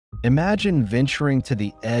Imagine venturing to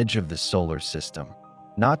the edge of the solar system,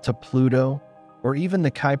 not to Pluto or even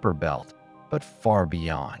the Kuiper Belt, but far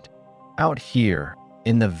beyond. Out here,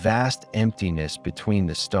 in the vast emptiness between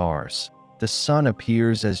the stars, the sun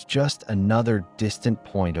appears as just another distant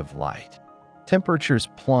point of light. Temperatures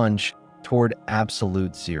plunge toward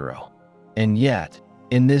absolute zero. And yet,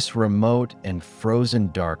 in this remote and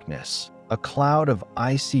frozen darkness, a cloud of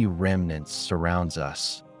icy remnants surrounds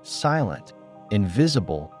us, silent,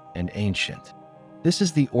 invisible, and ancient. This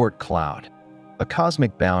is the Oort cloud, a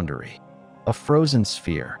cosmic boundary, a frozen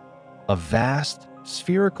sphere, a vast,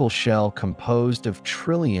 spherical shell composed of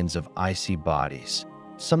trillions of icy bodies,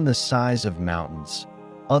 some the size of mountains,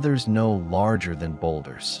 others no larger than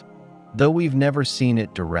boulders. Though we've never seen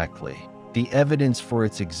it directly, the evidence for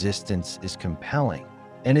its existence is compelling,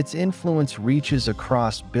 and its influence reaches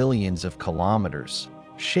across billions of kilometers,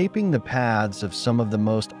 shaping the paths of some of the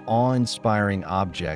most awe-inspiring objects